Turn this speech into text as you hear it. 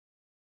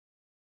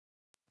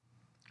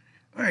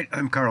All right,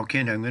 I'm Carl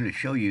Kent. I'm going to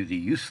show you the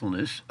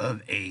usefulness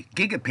of a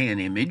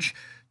Gigapan image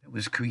that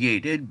was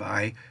created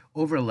by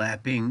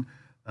overlapping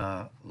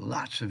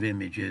lots of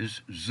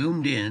images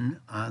zoomed in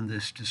on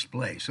this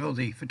display. So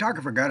the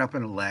photographer got up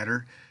on a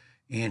ladder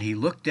and he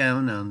looked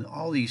down on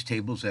all these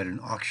tables at an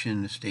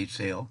auction estate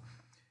sale,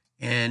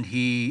 and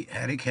he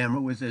had a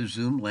camera with a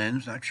zoom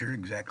lens, not sure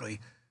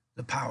exactly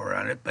the power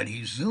on it, but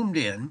he zoomed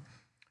in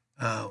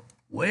uh,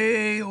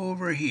 way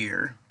over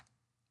here,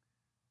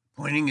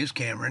 pointing his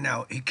camera.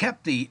 Now, he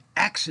kept the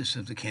axis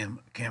of the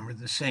camera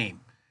the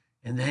same,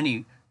 and then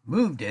he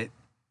moved it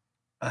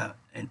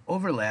and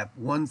overlapped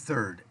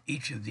 1/3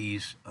 each of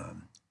these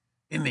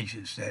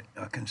images that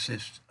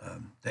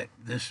that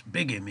this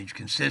big image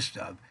consists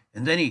of.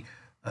 And then he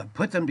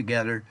put them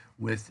together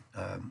with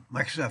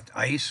Microsoft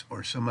Ice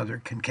or some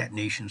other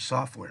concatenation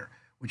software,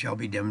 which I'll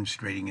be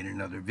demonstrating in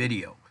another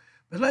video.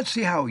 But let's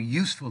see how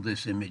useful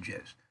this image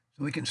is.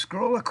 So we can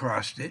scroll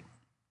across it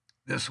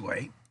this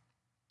way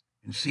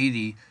and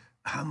see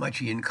how much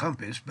he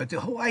encompassed. But the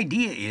whole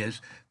idea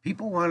is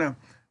people want to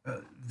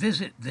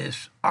visit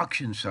this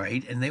auction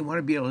site and they want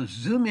to be able to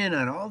zoom in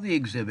on all the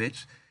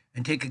exhibits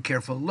and take a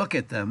careful look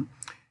at them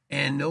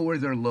and know where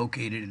they're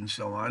located and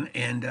so on.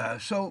 And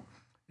so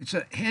it's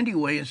a handy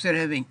way, instead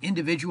of having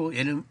individual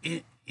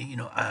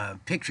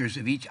pictures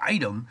of each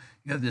item,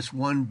 you have this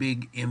one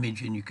big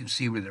image and you can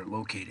see where they're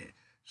located.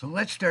 So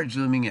let's start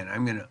zooming in.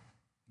 I'm going to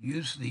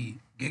use the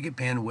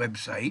Gigapan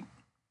website.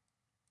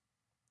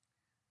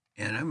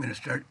 And I'm going to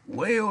start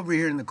way over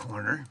here in the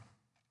corner.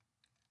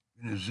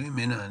 I'm going to zoom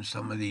in on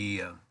some of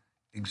the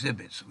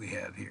exhibits we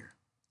have here.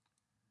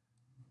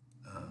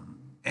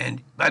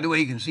 And by the way,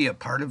 you can see a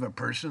part of a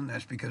person.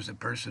 That's because the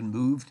person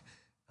moved,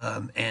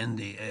 and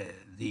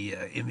the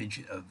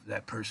image of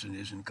that person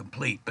isn't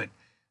complete. But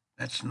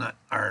that's not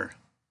our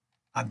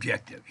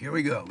objective. Here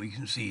we go. We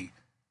can see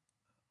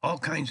all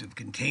kinds of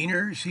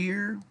containers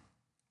here.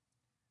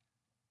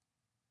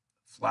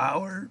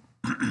 Flour.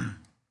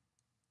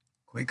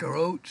 Quaker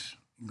Oats.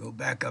 You can go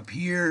back up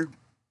here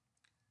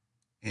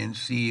and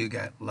see you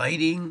got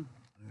lighting.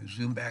 I'm going to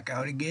zoom back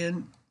out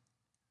again.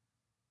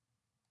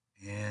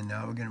 And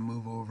now we're going to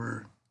move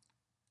over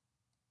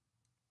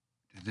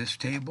to this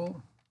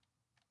table.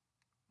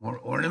 More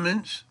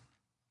ornaments.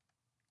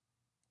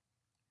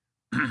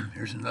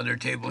 Here's another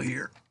table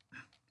here.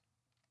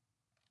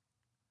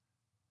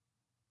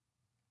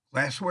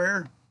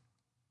 Glassware.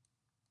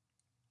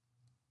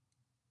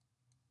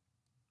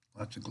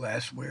 Lots of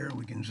glassware.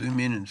 We can zoom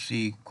in and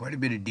see quite a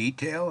bit of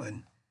detail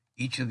in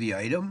each of the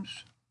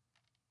items.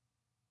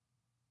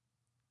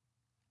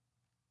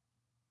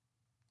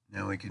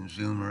 Now we can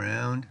zoom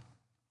around.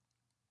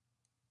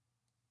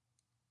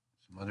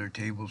 Some other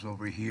tables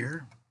over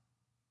here.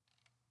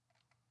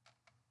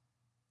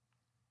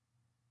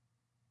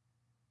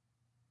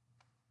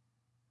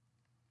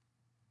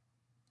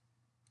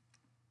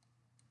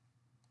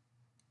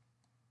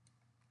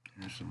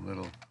 There's some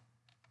little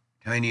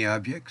tiny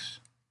objects.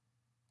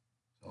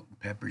 Salt and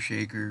pepper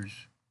shakers,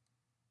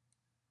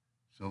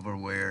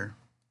 silverware,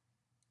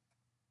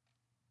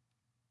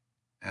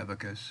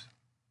 abacus.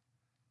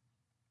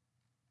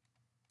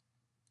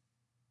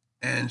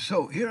 And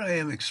so here I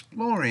am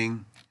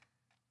exploring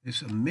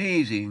this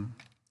amazing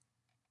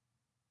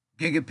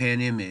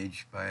Gigapan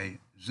image by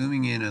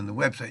zooming in on the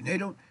website. Now, you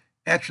don't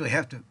actually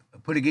have to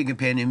put a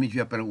Gigapan image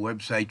up on a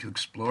website to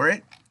explore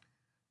it.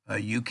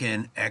 You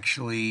can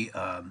actually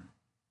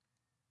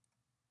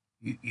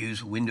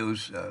use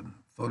Windows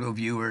photo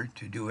viewer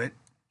to do it.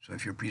 So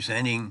if you're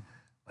presenting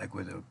like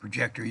with a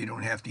projector, you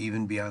don't have to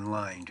even be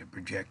online to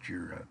project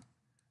your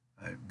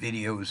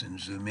videos and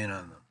zoom in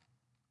on them.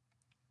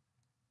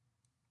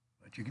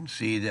 But you can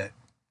see that.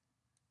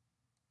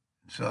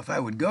 So if I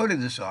would go to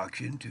this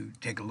auction to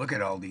take a look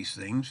at all these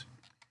things,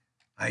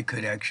 I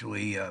could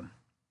actually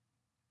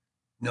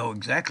know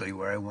exactly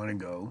where I want to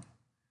go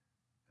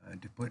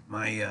to put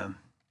my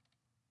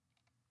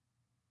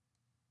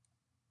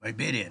my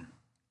bid in.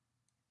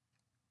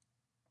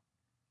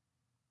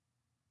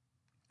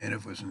 And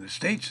if it was an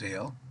estate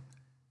sale,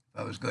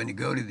 if I was going to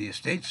go to the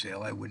estate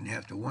sale, I wouldn't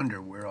have to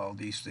wonder where all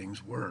these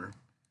things were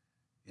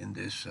in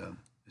this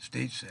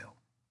estate sale.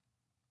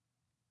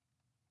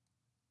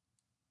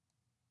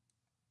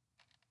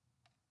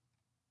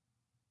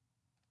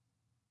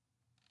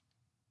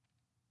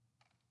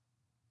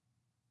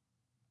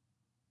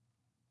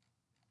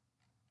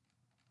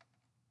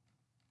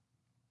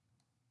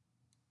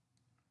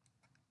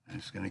 I'm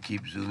just going to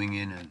keep zooming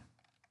in on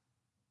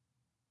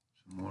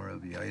some more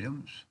of the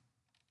items.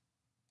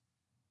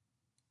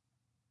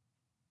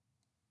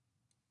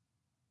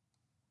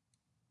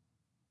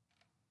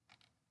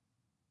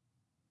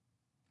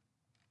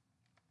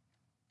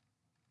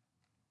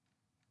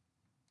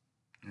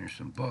 There's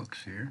some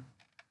books here,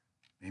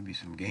 maybe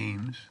some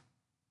games,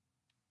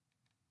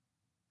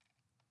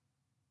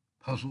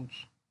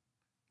 puzzles,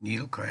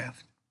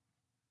 needlecraft.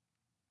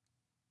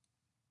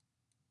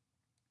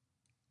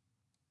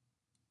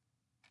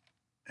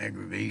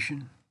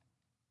 Aggravation.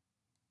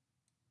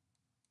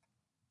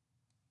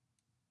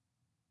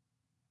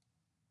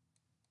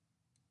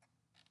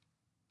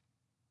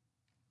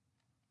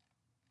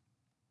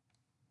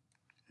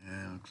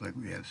 Looks like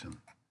we have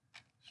some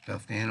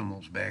stuffed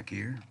animals back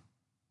here.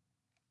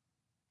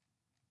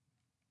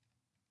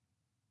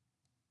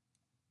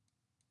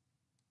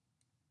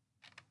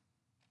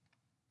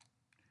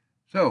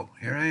 So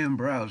here I am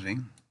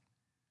browsing.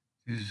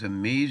 This is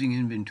amazing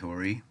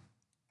inventory.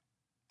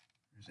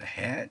 There's a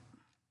hat.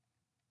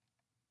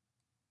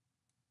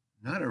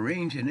 Not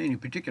arranged in any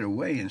particular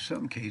way in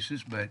some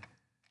cases, but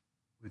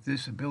with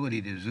this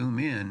ability to zoom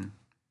in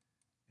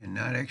and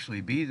not actually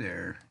be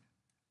there,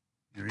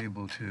 you're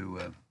able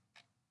to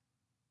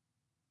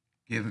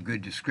give a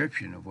good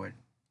description of what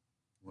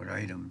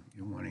item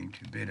you're wanting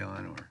to bid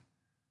on, or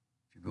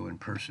if you go in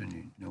person,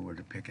 you know where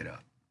to pick it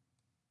up.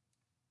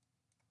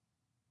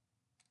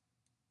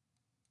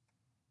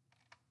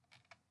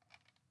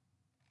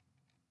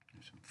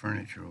 There's some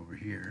furniture over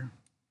here.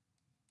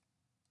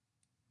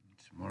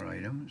 Some more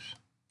items.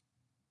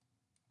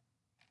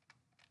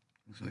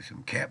 Looks like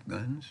some cap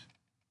guns,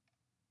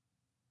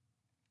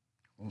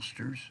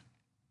 holsters,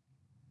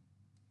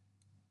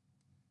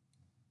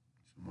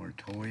 some more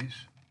toys.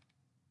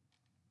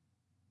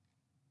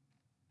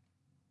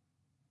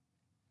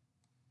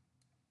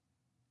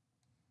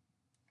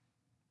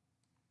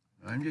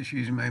 I'm just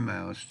using my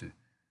mouse to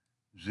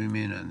zoom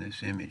in on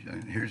this image.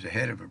 Here's the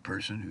head of a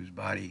person whose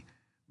body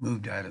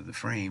moved out of the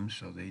frame,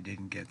 so they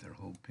didn't get their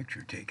whole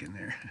picture taken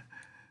there.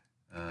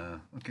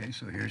 Okay,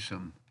 so here's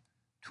some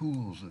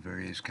tools of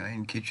various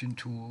kind, kitchen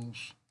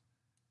tools.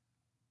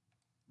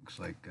 Looks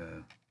like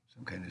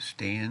some kind of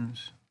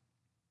stands,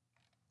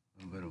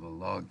 a little bit of a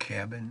log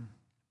cabin.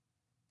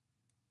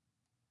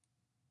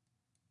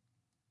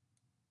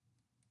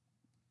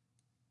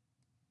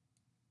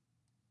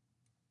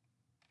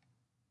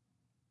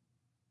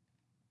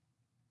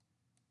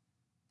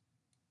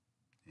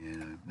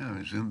 And now I'm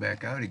going to zoom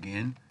back out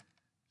again,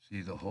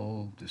 see the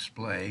whole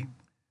display.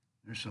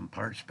 There's some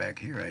parts back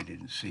here I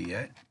didn't see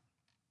yet.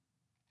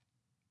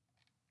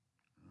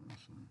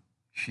 Some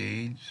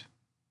shades,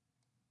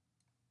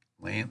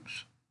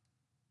 lamps.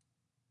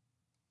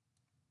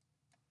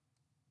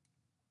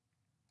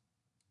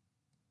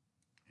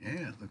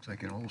 Yeah, it looks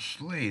like an old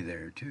sleigh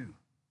there too.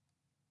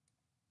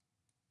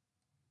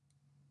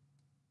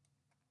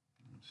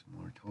 Some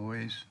more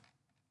toys.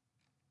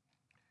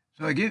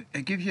 So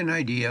it gives you an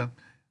idea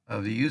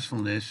of the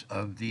usefulness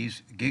of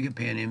these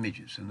Gigapan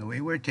images. And the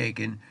way we're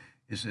taken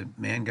is a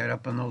man got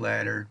up on the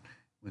ladder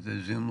with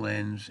a zoom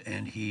lens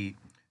and he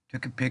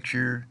took a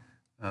picture,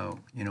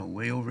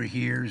 way over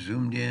here,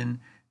 zoomed in,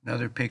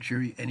 another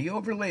picture, and he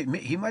overlaid.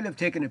 He might have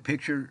taken a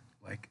picture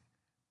like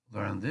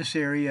around this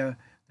area,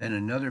 then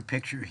another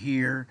picture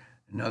here,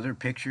 another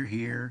picture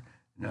here,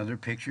 another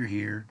picture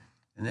here,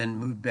 and then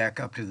moved back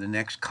up to the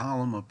next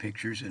column of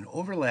pictures and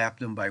overlapped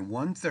them by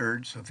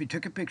 1/3. So if he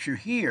took a picture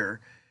here,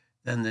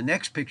 then the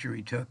next picture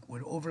he took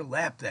would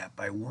overlap that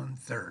by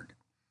 1/3.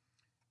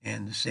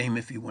 And the same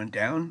if he went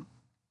down,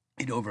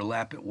 he'd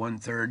overlap it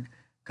 1/3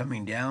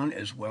 coming down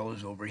as well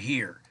as over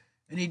here.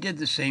 And he did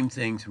the same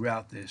thing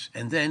throughout this.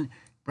 And then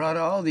brought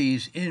all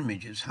these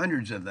images,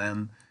 hundreds of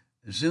them,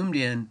 zoomed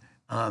in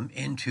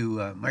into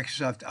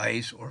Microsoft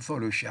Ice or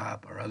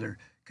Photoshop or other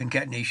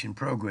concatenation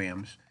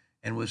programs,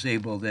 and was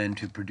able then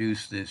to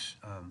produce this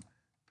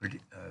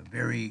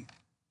very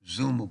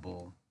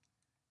zoomable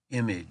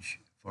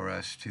image for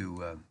us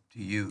to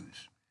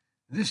use.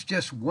 This is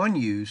just one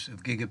use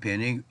of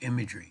Gigapan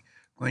imagery.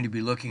 I'm going to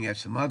be looking at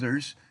some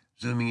others,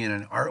 zooming in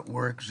on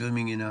artwork,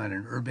 zooming in on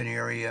an urban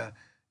area,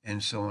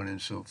 and so on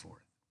and so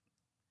forth.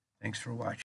 Thanks for watching.